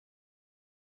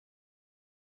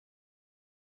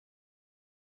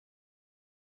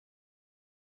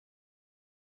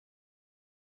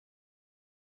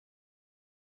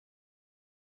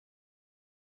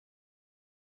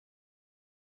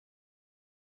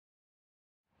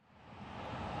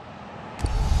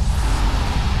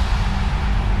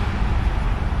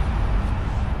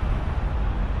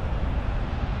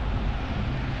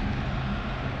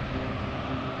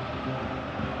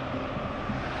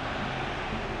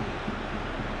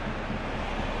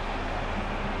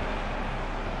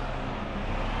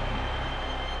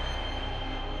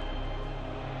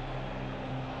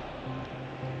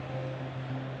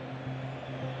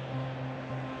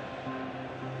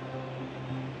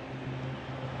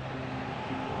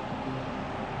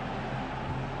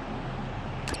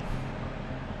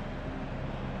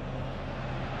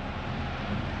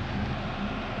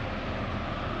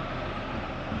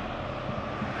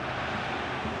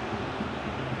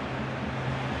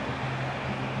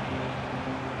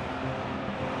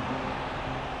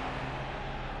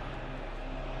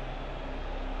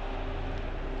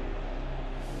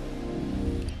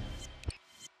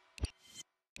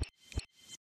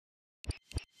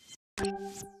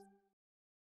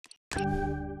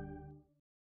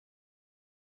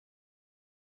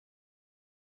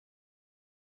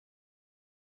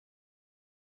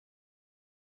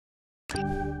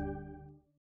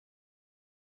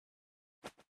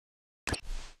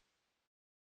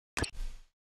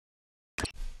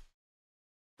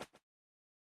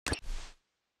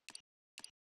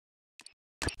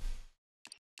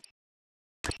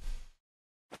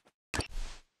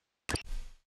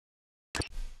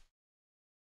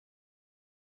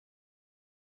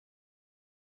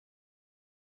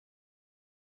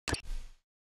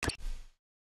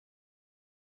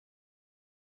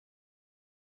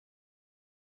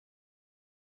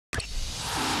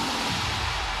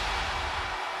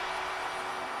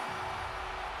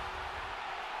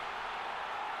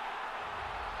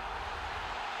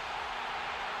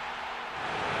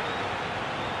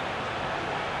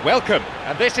Welcome,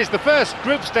 and this is the first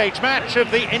group stage match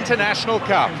of the International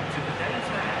Cup.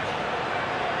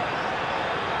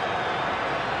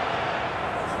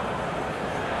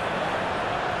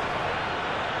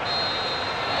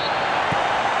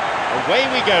 Away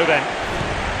we go then.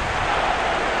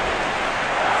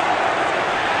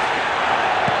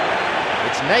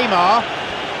 It's Neymar.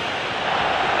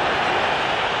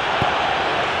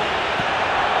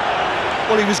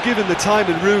 Well, he was given the time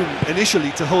and room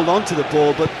initially to hold on to the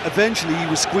ball, but eventually he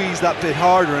was squeezed that bit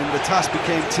harder and the task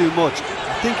became too much.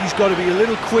 I think he's got to be a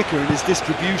little quicker in his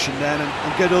distribution then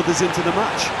and get others into the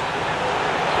match.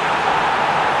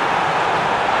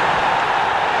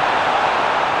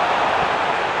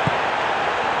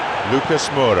 Lucas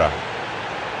Moura.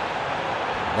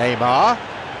 Neymar.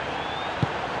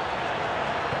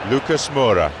 Lucas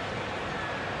Moura.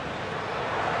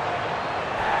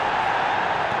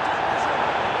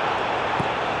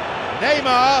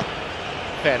 Neymar,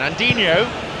 Fernandinho,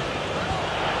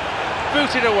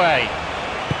 booted away,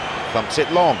 thumps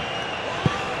it long.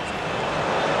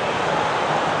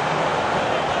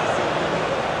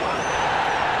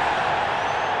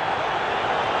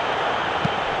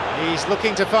 He's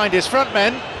looking to find his front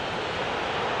men.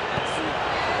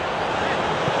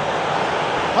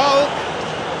 Hulk.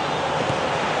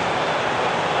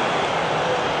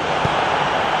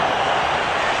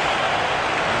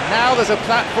 Now there's a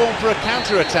platform for a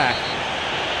counter-attack.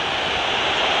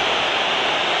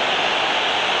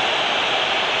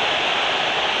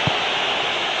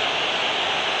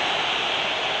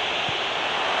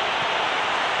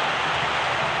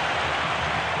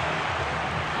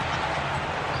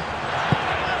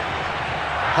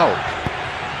 Hulk.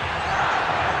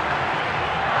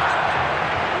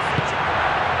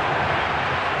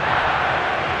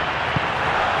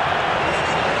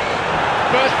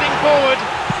 Bursting forward.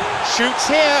 Shoots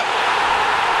here,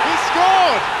 he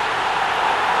scored!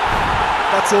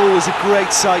 That's always a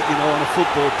great sight, you know, on a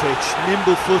football pitch.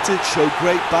 Nimble-footed, show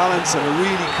great balance and a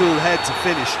really cool head to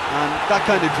finish. And that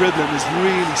kind of dribbling is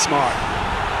really smart.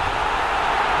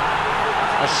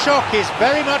 A shock is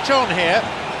very much on here.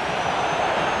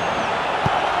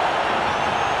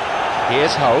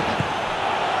 Here's Hulk.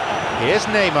 Here's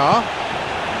Neymar.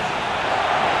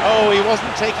 Oh, he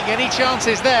wasn't taking any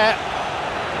chances there.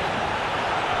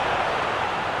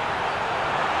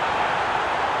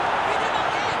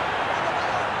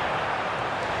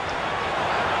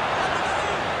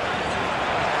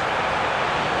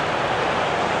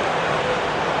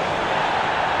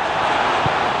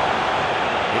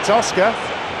 It's Oscar.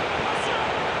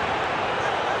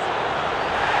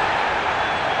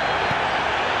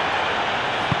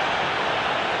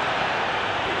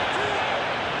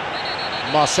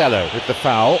 Marcelo with the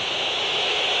foul.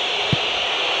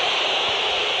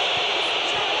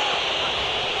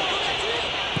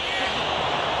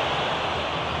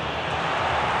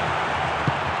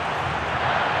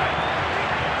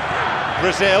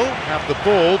 Brazil have the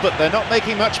ball, but they're not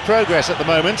making much progress at the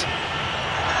moment.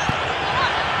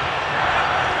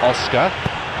 Oscar.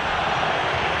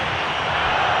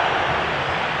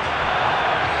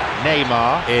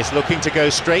 Neymar is looking to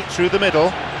go straight through the middle.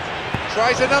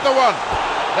 Tries another one.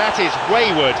 That is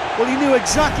wayward. Well, he knew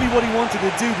exactly what he wanted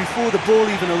to do before the ball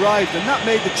even arrived, and that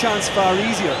made the chance far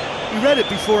easier. He read it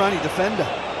before any defender.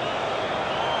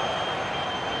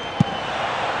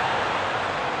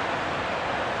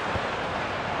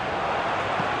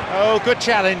 Oh, good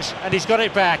challenge, and he's got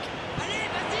it back.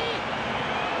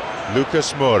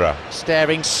 Lucas Moura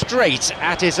staring straight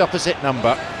at his opposite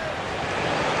number.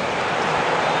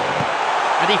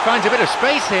 And he finds a bit of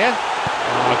space here.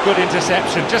 Oh, good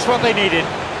interception, just what they needed.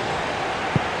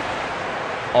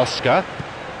 Oscar.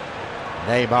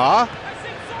 Neymar.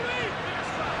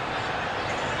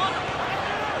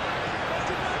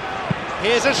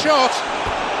 Here's a shot.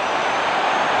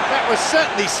 was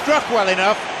certainly struck well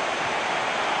enough.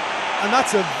 And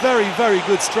that's a very, very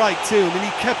good strike too. I mean,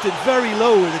 he kept it very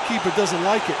low where the keeper doesn't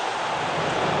like it.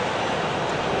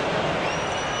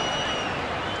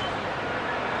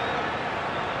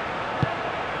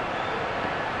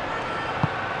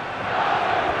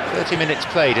 "30 minutes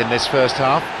played in this first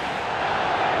half.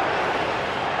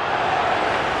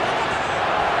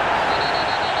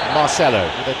 Marcelo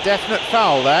with a definite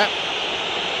foul there.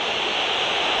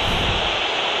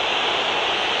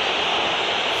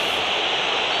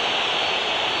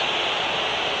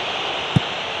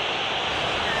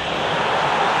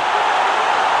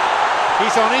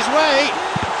 He's on his way.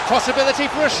 Possibility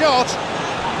for a shot.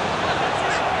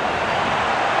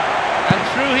 And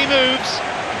through he moves.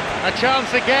 A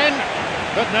chance again,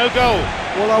 but no goal.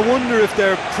 Well, I wonder if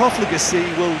their profligacy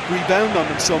will rebound on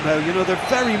them somehow. You know, they're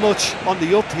very much on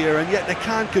the up here, and yet they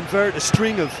can't convert a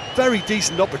string of very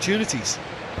decent opportunities.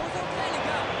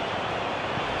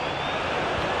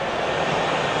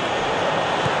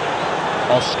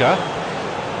 Oscar.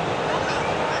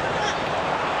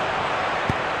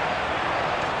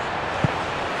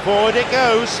 Forward it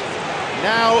goes.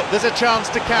 Now there's a chance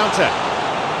to counter.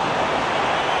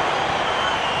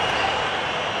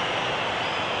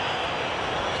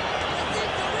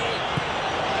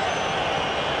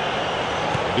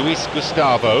 Luis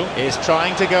Gustavo is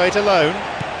trying to go it alone.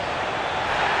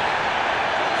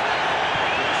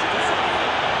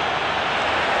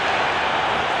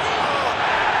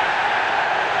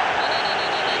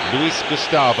 Luis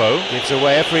Gustavo gives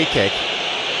away a free kick.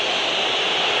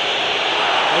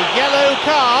 A yellow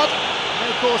card.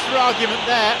 No cause for argument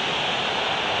there.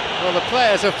 Well, the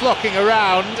players are flocking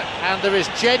around and there is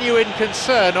genuine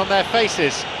concern on their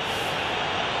faces.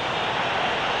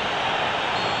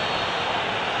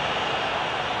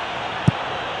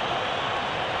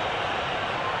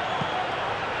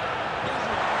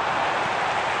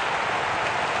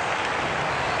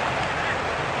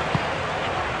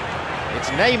 It's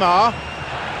Neymar.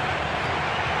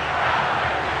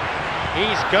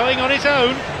 He's going on his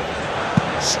own.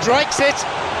 Strikes it.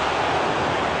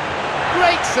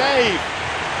 Great save.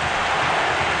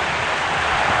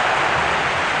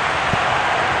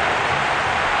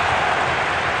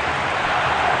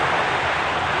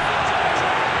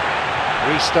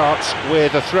 Restarts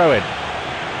with a throw-in.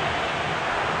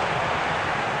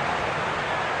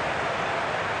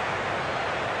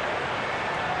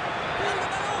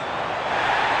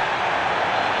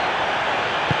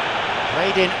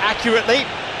 Played in accurately.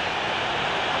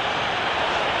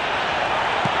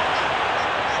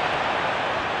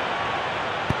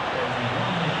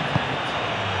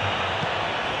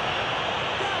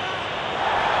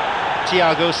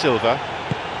 Thiago Silva.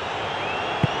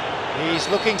 He's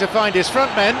looking to find his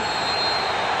front men.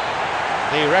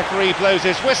 The referee blows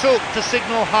his whistle to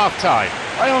signal half-time.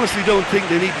 I honestly don't think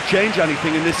they need to change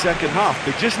anything in this second half.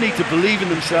 They just need to believe in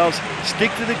themselves,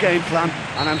 stick to the game plan,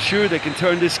 and I'm sure they can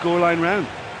turn this scoreline round.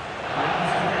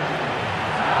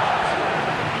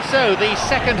 So the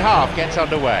second half gets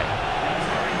underway.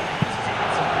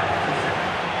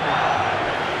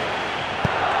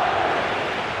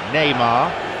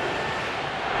 Neymar.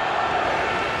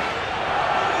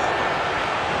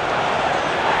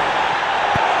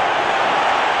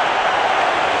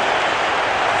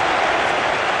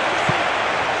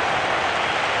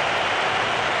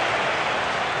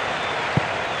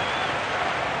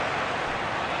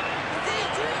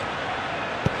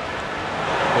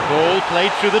 Ball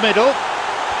played through the middle.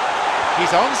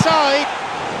 He's onside.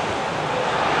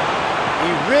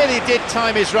 He really did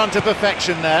time his run to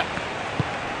perfection there.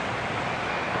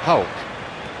 Hulk.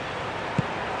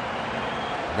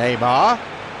 Neymar.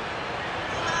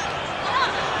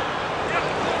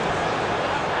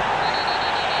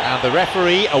 And the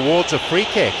referee awards a free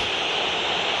kick.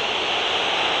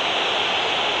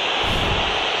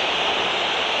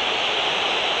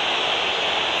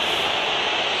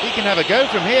 He can have a go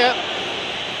from here.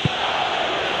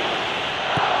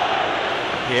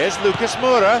 Here's Lucas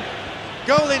Moura.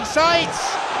 Goal in sight.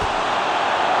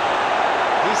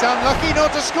 He's unlucky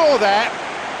not to score there.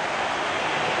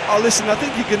 Oh, listen, I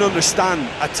think you can understand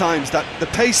at times that the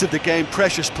pace of the game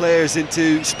pressures players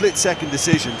into split-second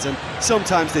decisions, and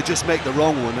sometimes they just make the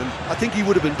wrong one, and I think he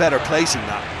would have been better placing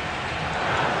that.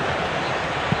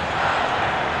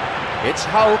 It's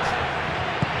Hulk.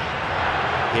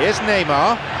 Here's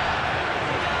Neymar.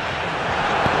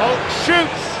 Hulk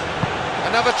shoots.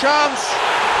 Another chance.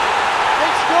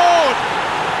 They scored.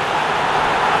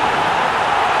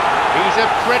 He's a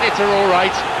predator, all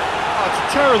right. Oh, it's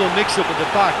a terrible mix-up at the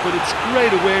back, but it's great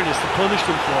awareness to punish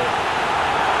them for it.